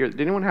needed to hear.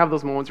 Did anyone have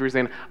those moments where you're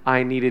saying,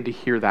 I needed to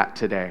hear that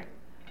today?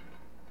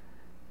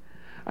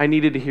 I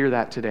needed to hear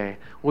that today.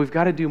 Well, we've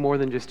got to do more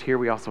than just hear.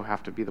 We also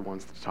have to be the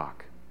ones to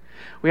talk.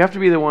 We have to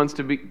be the ones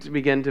to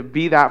begin to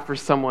be that for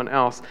someone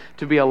else,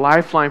 to be a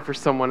lifeline for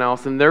someone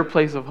else in their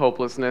place of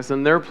hopelessness,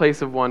 in their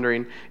place of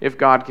wondering if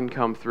God can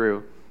come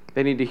through.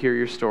 They need to hear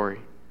your story.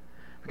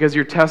 Because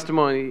your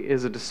testimony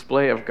is a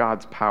display of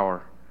God's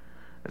power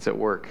that's at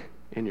work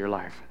in your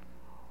life.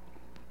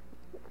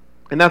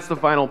 And that's the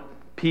final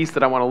piece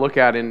that I want to look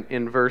at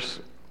in verse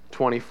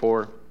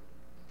 24.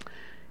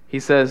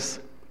 He says,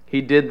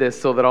 He did this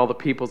so that all the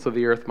peoples of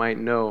the earth might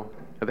know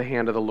that the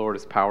hand of the Lord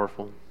is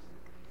powerful.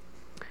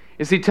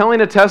 You see, telling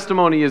a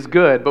testimony is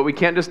good, but we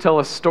can't just tell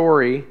a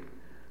story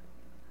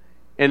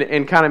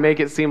and kind of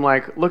make it seem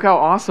like, look how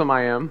awesome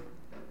I am.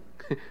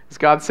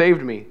 God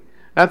saved me.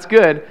 That's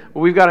good, but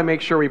we've got to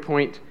make sure we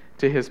point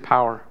to His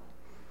power.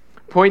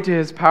 Point to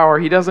His power.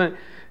 He doesn't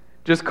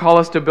just call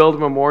us to build a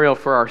memorial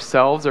for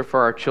ourselves or for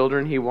our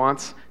children. He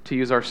wants to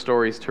use our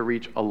stories to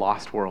reach a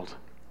lost world.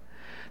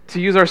 To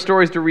use our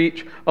stories to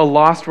reach a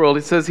lost world.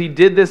 It says He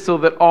did this so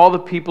that all the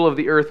people of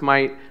the earth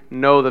might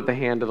know that the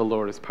hand of the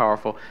Lord is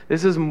powerful.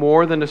 This is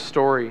more than a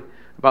story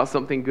about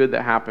something good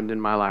that happened in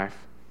my life.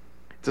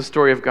 It's a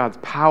story of God's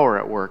power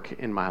at work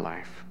in my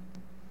life.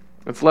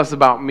 It's less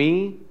about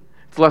me.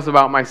 It's less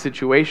about my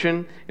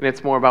situation, and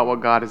it's more about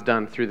what God has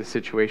done through the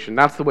situation.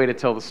 That's the way to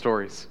tell the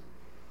stories.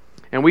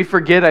 And we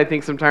forget, I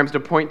think, sometimes to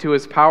point to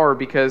His power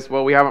because,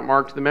 well, we haven't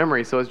marked the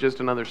memory, so it's just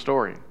another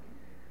story.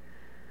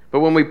 But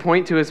when we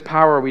point to His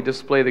power, we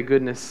display the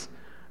goodness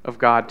of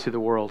God to the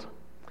world.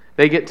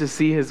 They get to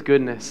see His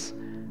goodness.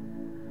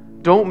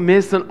 Don't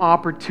miss an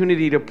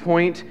opportunity to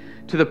point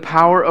to the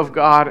power of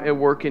God at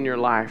work in your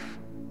life.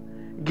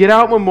 Get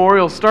out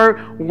memorials.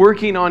 Start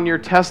working on your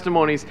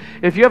testimonies.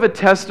 If you have a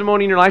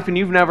testimony in your life and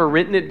you've never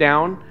written it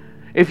down,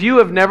 if you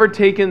have never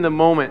taken the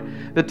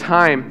moment, the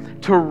time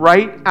to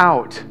write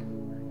out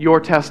your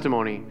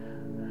testimony,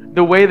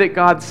 the way that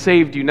God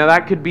saved you. Now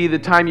that could be the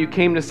time you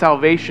came to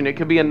salvation. It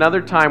could be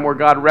another time where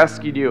God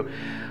rescued you.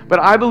 But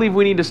I believe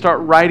we need to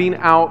start writing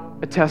out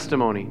a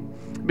testimony.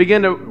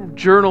 Begin to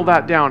journal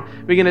that down.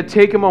 Begin to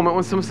take a moment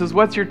when someone says,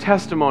 what's your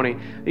testimony?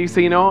 That you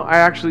say, I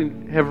actually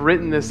have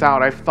written this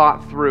out. I've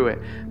thought through it.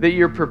 That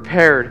you're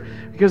prepared.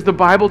 Because the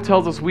Bible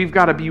tells us we've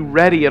got to be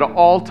ready at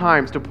all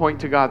times to point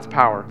to God's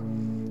power.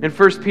 In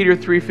 1 Peter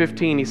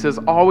 3:15, he says,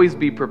 always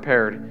be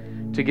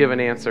prepared to give an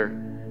answer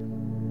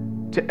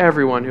to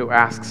everyone who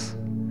asks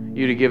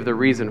you to give the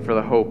reason for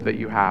the hope that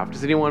you have.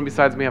 Does anyone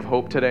besides me have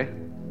hope today?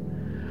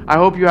 I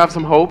hope you have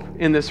some hope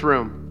in this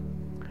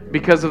room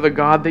because of the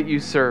God that you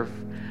serve.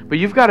 But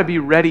you've got to be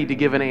ready to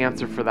give an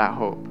answer for that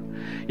hope.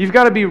 You've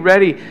got to be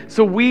ready.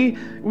 So we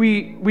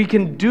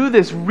can do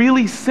this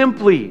really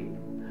simply.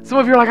 Some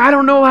of you are like, I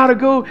don't know how to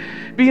go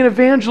be an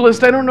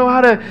evangelist. I don't know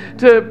how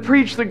to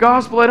preach the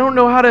gospel. I don't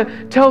know how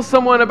to tell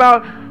someone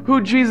about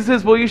who Jesus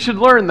is. Well, you should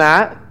learn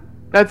that.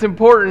 That's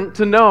important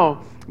to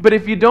know. But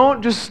if you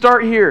don't, just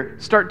start here.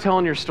 Start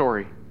telling your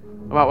story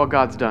about what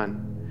God's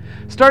done.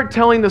 Start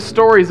telling the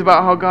stories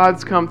about how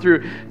God's come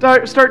through.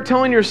 Start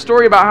telling your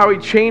story about how He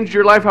changed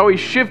your life, how He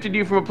shifted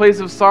you from a place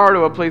of sorrow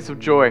to a place of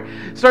joy.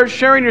 Start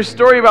sharing your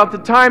story about the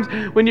times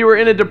when you were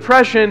in a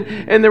depression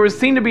and there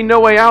seemed to be no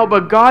way out,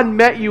 but God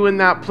met you in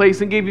that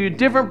place and gave you a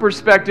different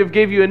perspective,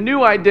 gave you a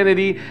new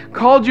identity,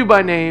 called you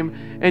by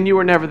name, and you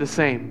were never the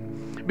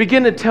same.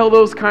 Begin to tell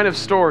those kind of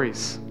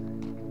stories.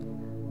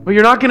 But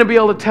you're not going to be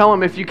able to tell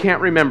them if you can't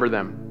remember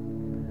them.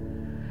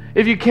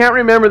 If you can't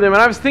remember them,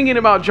 and I was thinking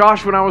about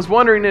Josh when I was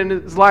wondering in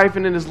his life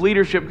and in his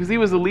leadership, because he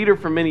was a leader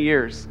for many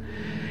years.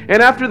 And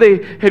after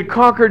they had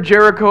conquered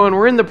Jericho and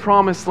were in the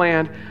promised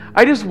land,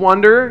 I just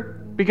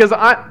wonder, because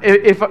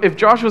if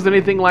Josh was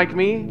anything like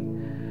me,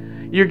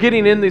 you're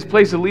getting in this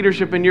place of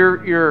leadership and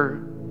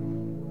you're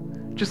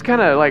just kind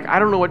of like, I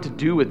don't know what to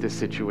do with this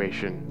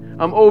situation.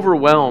 I'm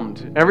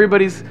overwhelmed.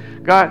 Everybody's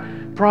got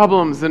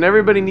problems and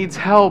everybody needs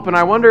help. And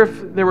I wonder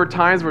if there were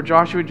times where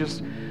Joshua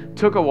just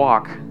took a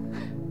walk.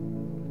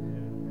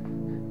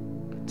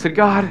 Said,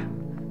 God,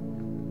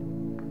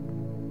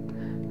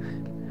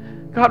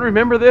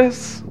 remember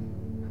this?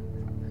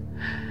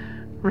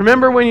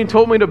 Remember when you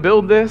told me to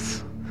build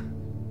this?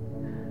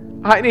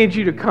 I need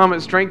you to come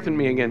and strengthen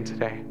me again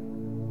today.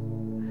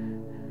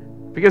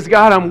 Because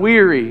God, I'm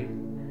weary.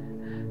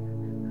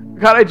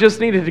 God, I just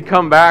needed to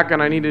come back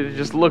and I needed to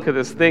just look at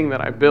this thing that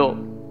I built.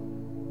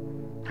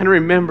 And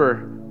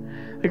remember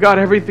that, God,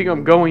 everything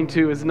I'm going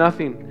to is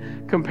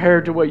nothing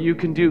compared to what you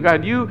can do.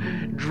 God, you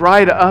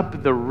dried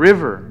up the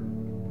river.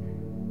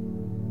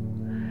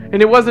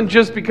 And it wasn't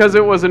just because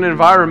it was an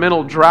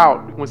environmental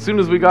drought. As soon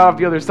as we got off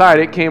the other side,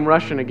 it came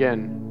rushing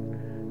again.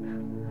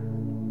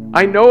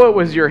 I know it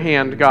was your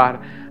hand,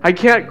 God. I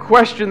can't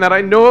question that. I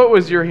know it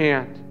was your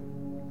hand.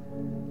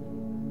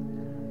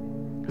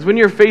 Because when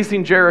you're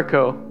facing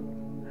Jericho,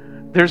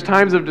 there's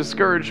times of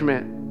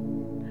discouragement.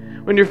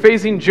 When you're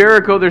facing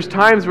Jericho, there's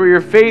times where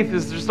your faith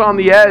is just on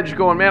the edge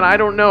going, man, I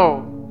don't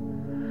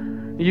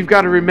know. You've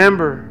got to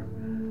remember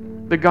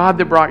the God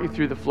that brought you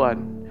through the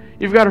flood.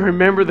 You've got to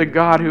remember the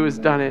God who has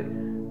done it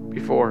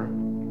before.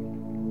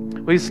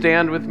 Please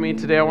stand with me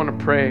today. I want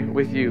to pray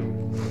with you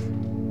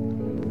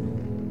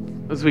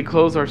as we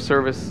close our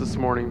service this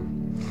morning.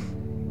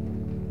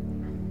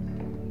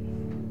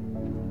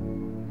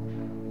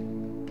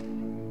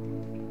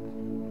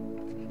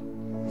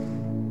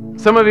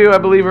 Some of you, I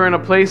believe, are in a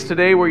place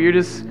today where you're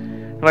just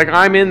like,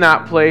 I'm in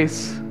that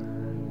place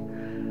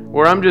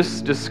where I'm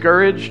just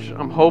discouraged,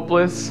 I'm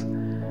hopeless.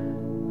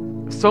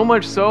 So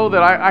much so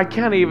that I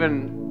can't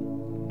even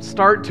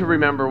start to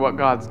remember what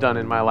God's done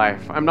in my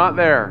life. I'm not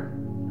there.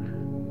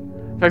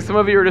 In fact, some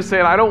of you are just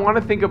saying, I don't want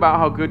to think about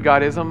how good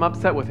God is. I'm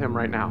upset with Him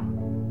right now.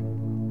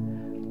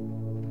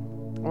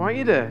 I want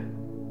you to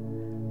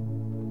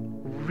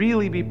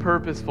really be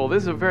purposeful.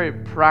 This is a very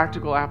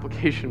practical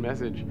application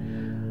message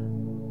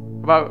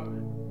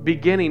about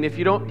beginning. If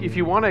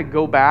you want to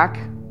go back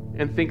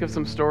and think of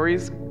some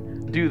stories,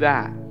 do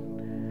that.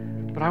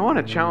 But I want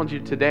to challenge you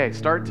today.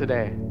 Start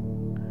today.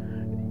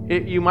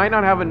 You might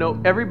not have a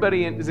note.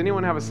 Does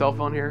anyone have a cell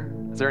phone here?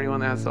 Is there anyone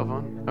that has a cell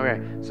phone? Okay,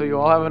 so you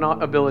all have an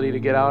ability to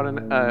get out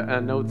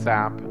a notes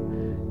app.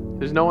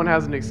 There's no one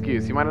has an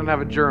excuse. You might not have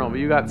a journal, but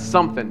you got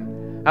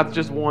something. That's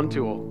just one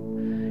tool.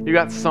 You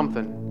got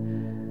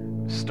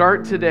something.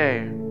 Start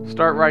today.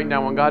 Start writing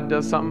down. When God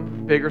does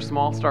something, big or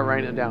small, start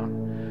writing it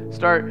down.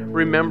 Start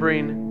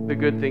remembering the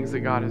good things that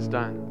God has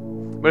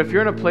done. But if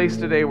you're in a place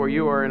today where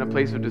you are in a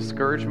place of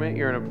discouragement,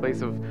 you're in a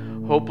place of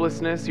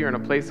hopelessness, you're in a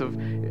place of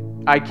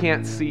I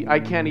can't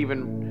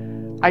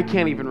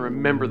even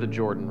remember the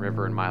Jordan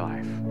River in my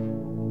life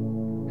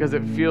because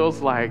it feels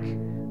like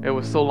it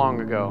was so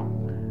long ago,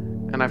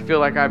 and I feel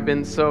like I've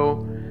been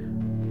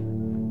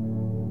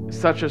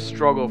such a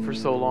struggle for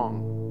so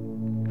long.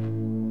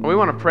 And we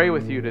want to pray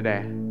with you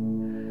today.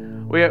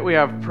 We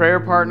have prayer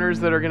partners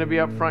that are going to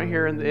be up front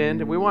here in the end,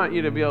 and we want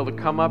you to be able to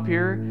come up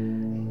here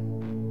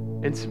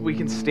and we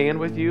can stand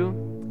with you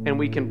and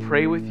we can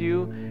pray with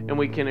you and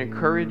we can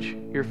encourage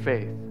your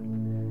faith.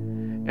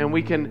 And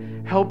we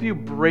can help you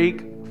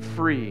break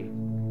free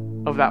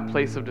of that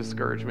place of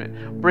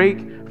discouragement.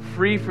 Break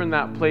free from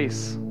that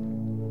place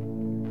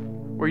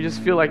where you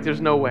just feel like there's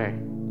no way.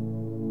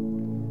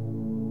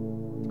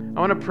 I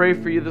want to pray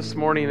for you this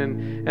morning.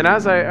 And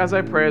as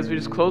I pray, as we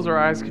just close our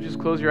eyes, could you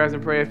just close your eyes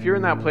and pray? If you're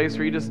in that place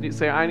where you just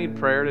say, I need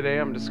prayer today,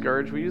 I'm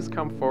discouraged, will you just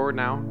come forward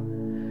now?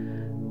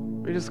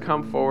 We just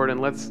come forward and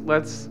let's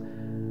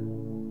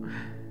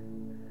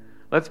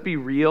be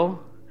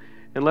real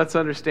and let's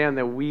understand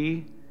that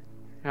we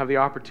have the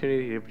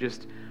opportunity to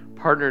just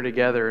partner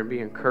together and be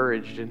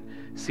encouraged and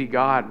see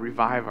God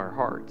revive our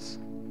hearts.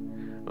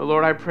 But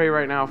Lord, I pray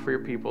right now for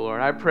your people,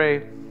 Lord. I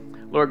pray,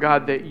 Lord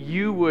God, that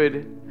you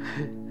would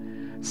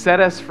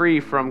set us free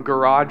from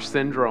garage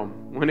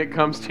syndrome when it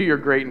comes to your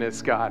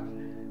greatness, God.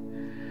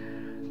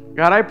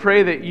 God, I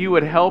pray that you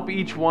would help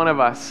each one of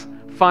us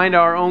find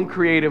our own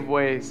creative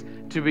ways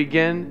to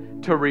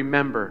begin to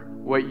remember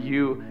what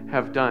you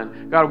have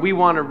done. God, we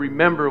want to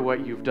remember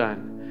what you've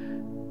done.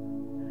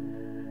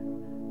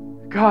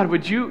 God,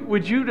 would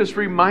you just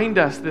remind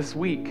us this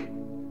week?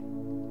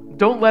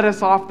 Don't let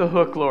us off the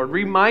hook, Lord.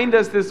 Remind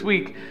us this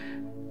week,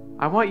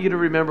 I want you to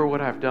remember what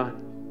I've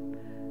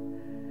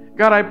done.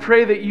 God, I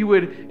pray that you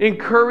would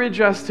encourage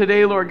us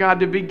today, Lord God,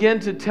 to begin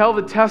to tell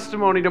the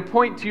testimony, to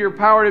point to your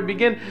power, to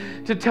begin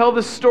to tell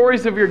the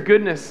stories of your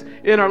goodness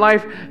in our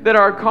life, that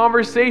our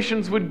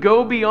conversations would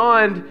go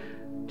beyond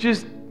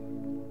just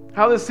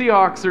how the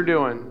Seahawks are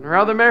doing, or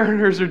how the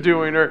Mariners are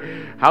doing,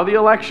 or how the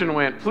election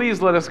went.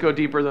 Please let us go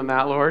deeper than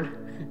that, Lord.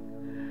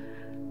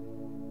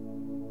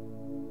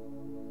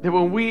 That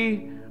when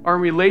we are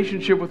in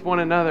relationship with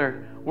one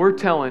another, we're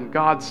telling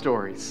God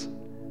stories.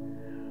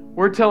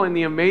 We're telling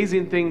the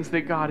amazing things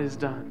that God has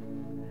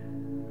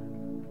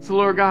done. So,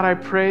 Lord God, I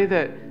pray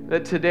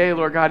that today,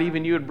 Lord God,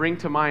 even you would bring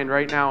to mind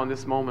right now in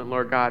this moment,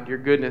 Lord God, your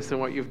goodness and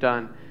what you've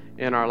done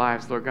in our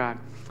lives, Lord God,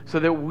 so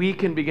that we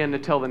can begin to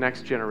tell the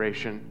next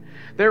generation.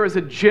 There is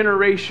a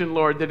generation,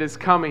 Lord, that is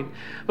coming.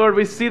 Lord,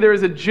 we see there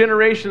is a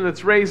generation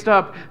that's raised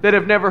up that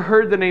have never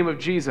heard the name of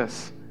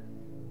Jesus.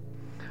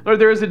 Lord,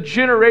 there is a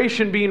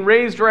generation being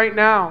raised right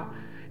now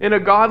in a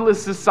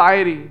godless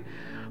society.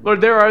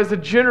 Lord, there is a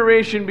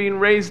generation being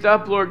raised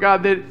up, Lord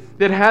God,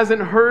 that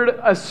hasn't heard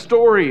a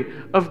story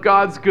of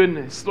God's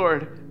goodness,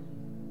 Lord.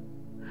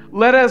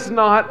 Let us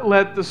not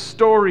let the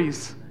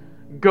stories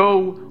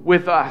go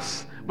with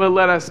us, but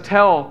let us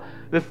tell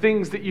the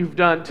things that you've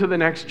done to the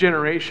next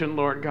generation,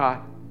 Lord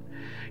God.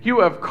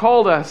 You have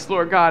called us,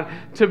 Lord God,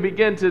 to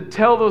begin to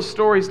tell those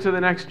stories to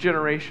the next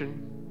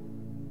generation.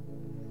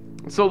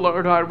 So,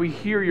 Lord God, we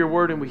hear your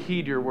word and we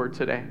heed your word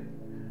today.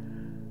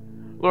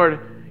 Lord,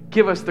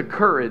 give us the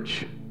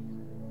courage.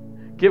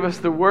 Give us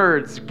the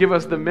words. Give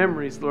us the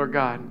memories, Lord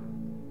God,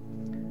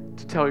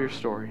 to tell your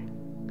story.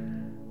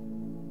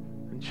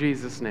 In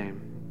Jesus' name,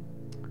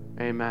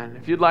 amen.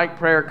 If you'd like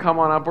prayer, come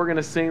on up. We're going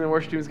to sing. The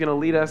worship team is going to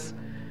lead us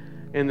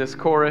in this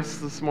chorus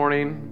this morning.